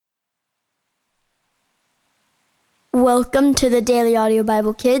Welcome to the Daily Audio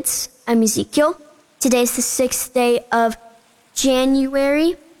Bible Kids. I'm Ezekiel. Today's the 6th day of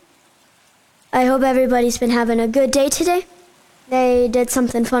January. I hope everybody's been having a good day today. They did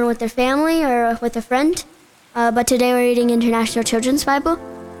something fun with their family or with a friend. But today we're reading International Children's Bible,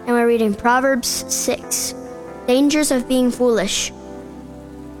 and we're reading Proverbs 6, Dangers of Being Foolish.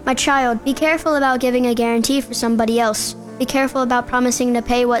 My child, be careful about giving a guarantee for somebody else. Be careful about promising to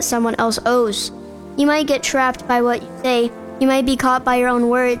pay what someone else owes. You might get trapped by what you say. You might be caught by your own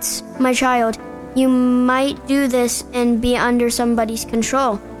words. My child, you might do this and be under somebody's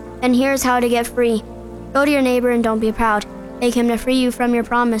control. And here's how to get free. Go to your neighbor and don't be proud. Beg him to free you from your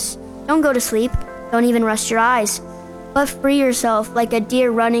promise. Don't go to sleep. Don't even rest your eyes. But free yourself like a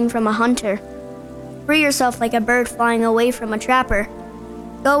deer running from a hunter. Free yourself like a bird flying away from a trapper.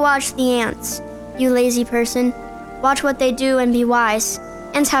 Go watch the ants, you lazy person. Watch what they do and be wise.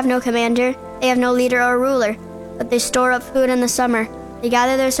 Ants have no commander. They have no leader or ruler, but they store up food in the summer. They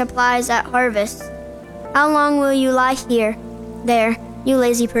gather their supplies at harvest. How long will you lie there, you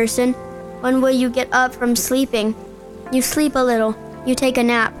lazy person? When will you get up from sleeping? You sleep a little. You take a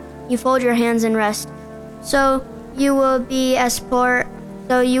nap. You fold your hands and rest. So you will be as poor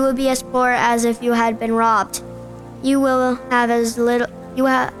as if you had been robbed. You will have as little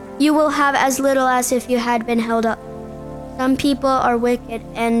as if you had been held up. Some people are wicked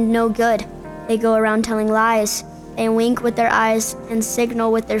and no good. They go around telling lies. They wink with their eyes and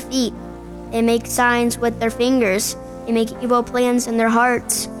signal with their feet. They make signs with their fingers. They make evil plans in their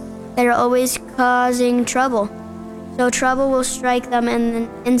hearts. They are always causing trouble. So trouble will strike them in an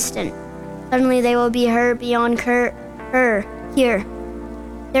instant. Suddenly they will be hurt beyond here.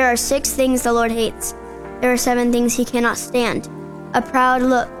 There are 6 things the Lord hates. There are 7 things he cannot stand. A proud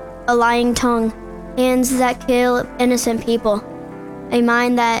look, a lying tongue, hands that kill innocent people, a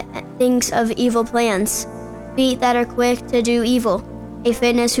mind that thinks of evil plans, feet that are quick to do evil, a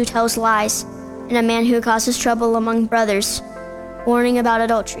witness who tells lies, and a man who causes trouble among brothers. Warning about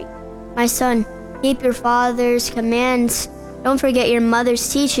adultery. My son, keep your father's commands. Don't forget your mother's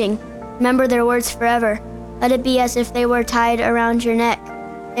teaching. Remember their words forever. Let it be as if they were tied around your neck.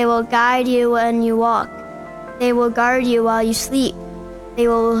 They will guide you when you walk. They will guard you while you sleep. They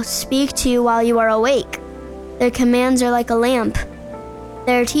will speak to you while you are awake. Their commands are like a lamp.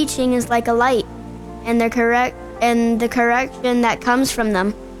 Their teaching is like a light, and the correction that comes from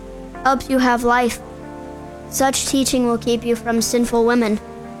them helps you have life. Such teaching will keep you from sinful women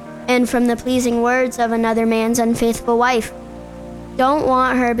and from the pleasing words of another man's unfaithful wife. Don't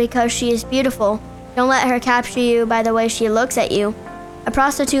want her because she is beautiful. Don't let her capture you by the way she looks at you. A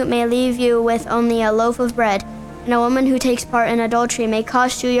prostitute may leave you with only a loaf of bread, and a woman who takes part in adultery may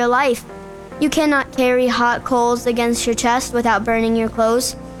cost you your life. You cannot carry hot coals against your chest without burning your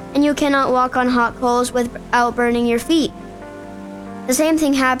clothes, and you cannot walk on hot coals without burning your feet. The same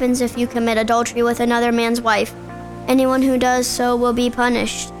thing happens if you commit adultery with another man's wife. Anyone who does so will be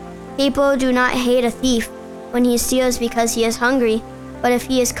punished. People do not hate a thief when he steals because he is hungry, but if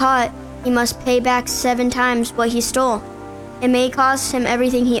he is caught, he must pay back 7 times what he stole. It may cost him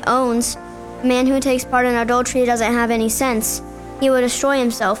everything he owns. A man who takes part in adultery doesn't have any sense. He will destroy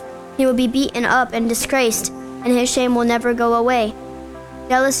himself. He will be beaten up and disgraced, and his shame will never go away.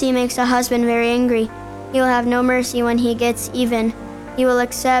 Jealousy makes a husband very angry. He will have no mercy when he gets even. He will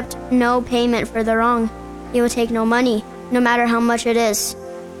accept no payment for the wrong. He will take no money, no matter how much it is.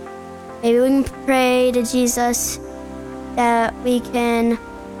 Maybe we can pray to Jesus that we can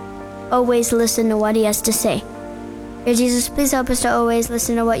always listen to what he has to say. Dear Jesus, please help us to always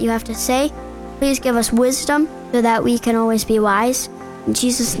listen to what you have to say. Please give us wisdom so that we can always be wise. In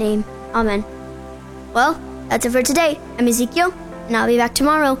Jesus' name, amen. Well, that's it for today. I'm Ezekiel, and I'll be back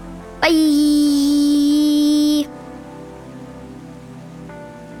tomorrow. Bye!